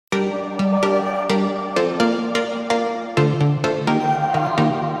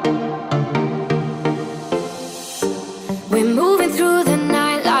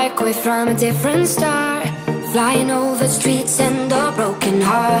from a different star, flying over streets and the broken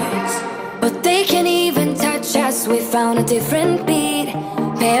hearts. But they can't even touch us, we found a different beat.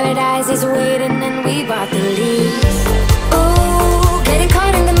 Paradise is waiting and we bought the leaves. Ooh, getting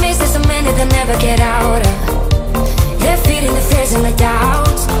caught in the mist, there's so many that never get out of. They're feeding the fears and the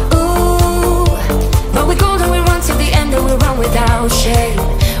doubts. Ooh, but we're golden, we run to the end and we run without shame.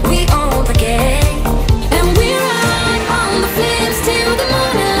 We own the game, and we ride on the flames till the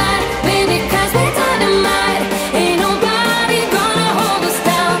morning light. Baby, cause we're dynamite. Ain't nobody gonna hold us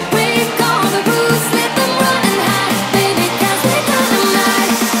down. Break all the rules, let them run and hide. Baby, cause we're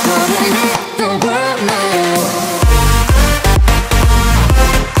dynamite. Gonna let the world know.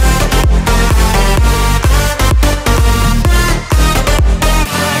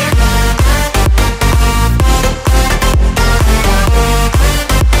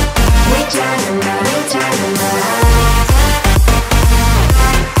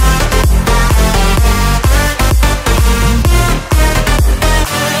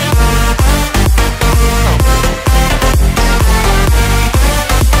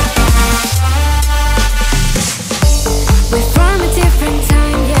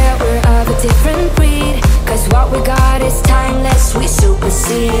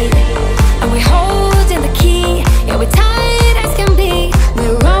 And we're holding the key, yeah, we're tight as can be.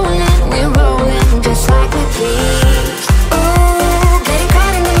 We're rolling just like we please. Ooh, getting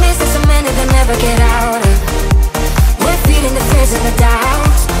caught in the mist, there's so many that never get out of. We're feeding the fears and the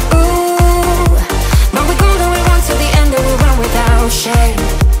doubts. Ooh, but we're golden, we run to the end and we run without shame.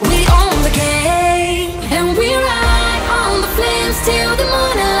 We own the game, and we ride on the flames till the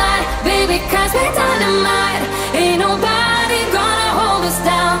morning light. Baby, cause we're dynamite. Ain't nobody gonna hold us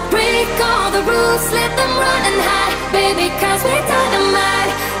down. Break all the rules, let them run and hide. Baby, cause we're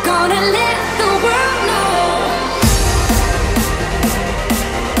dynamite. Gonna let the world know.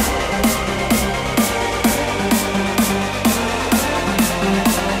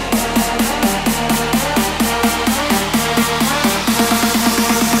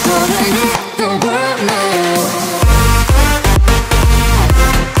 Gonna let the world know.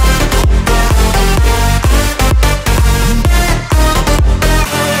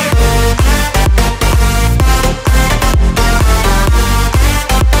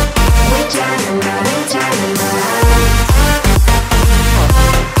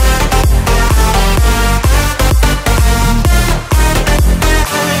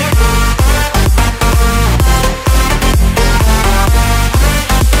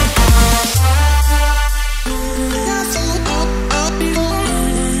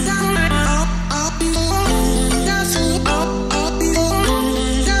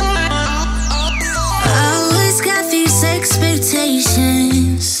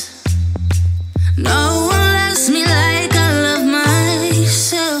 No one loves me like I love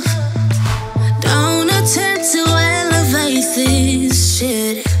myself. Don't attempt to elevate this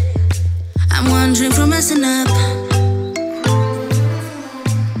shit. I'm wandering from messing up.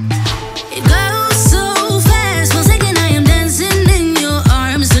 It goes so fast, 1 second I am dancing in your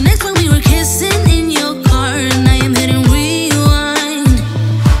arms. The next one we were kissing in your car, and I am hitting rewind.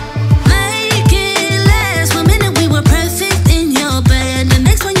 Make it last, 1 minute we were perfect in your bed. The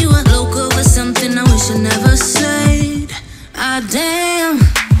next one you were loco or something I wish I never said. Ah damn,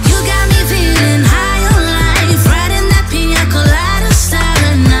 you got me feeling high on life, riding that pina colada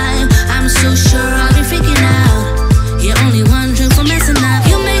starry night. I'm so sure I'll be freaking out.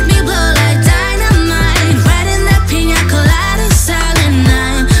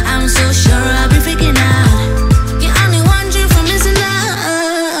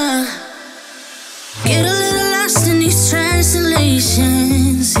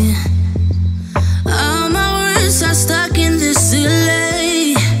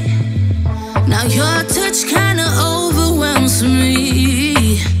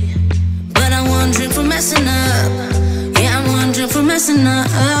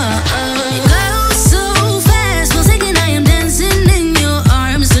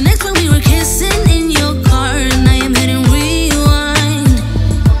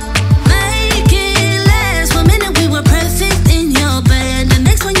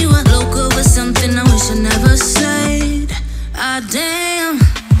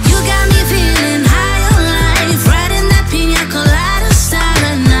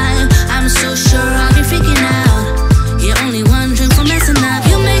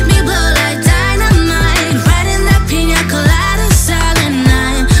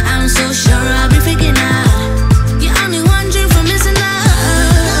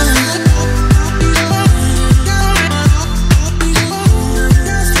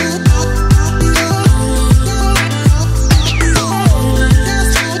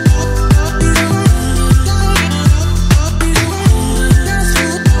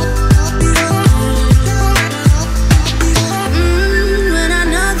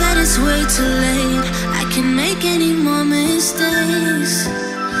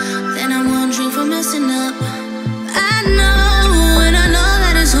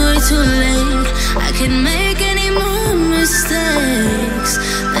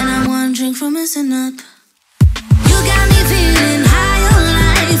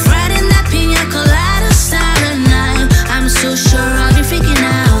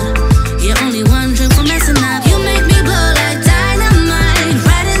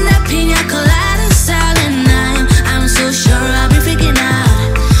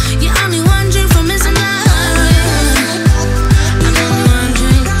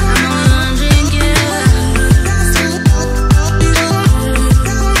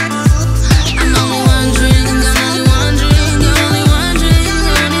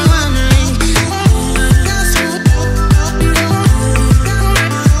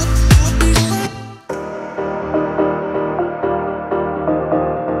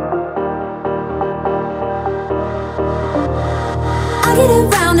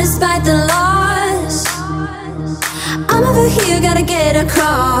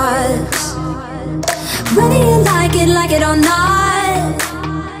 across. Whether you like it or not,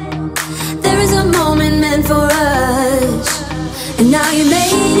 there is a moment meant for us. And now you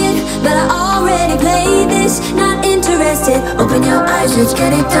made it, but I already played this. Not interested, open your eyes, let's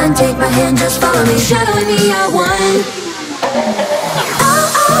get it done. Take my hand, just follow me, shadowing me, I won. Oh,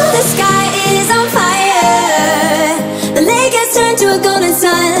 oh, the sky is on fire. The lake has turned to a golden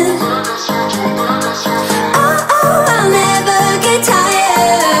sun. Oh, oh, I'll never get tired.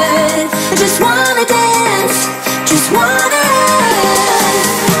 I just wanna dance, just wanna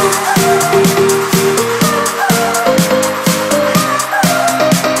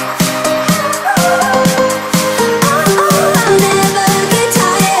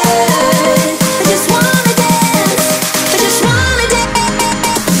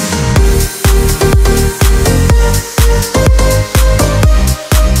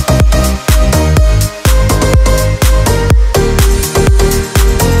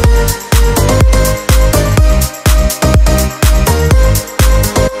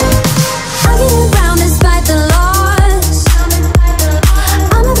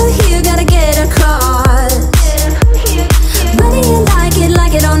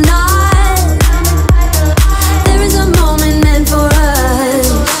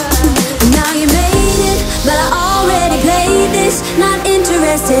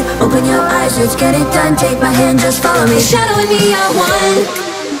open your eyes, let's get it done. Take my hand, just follow me, shadowing me, I won.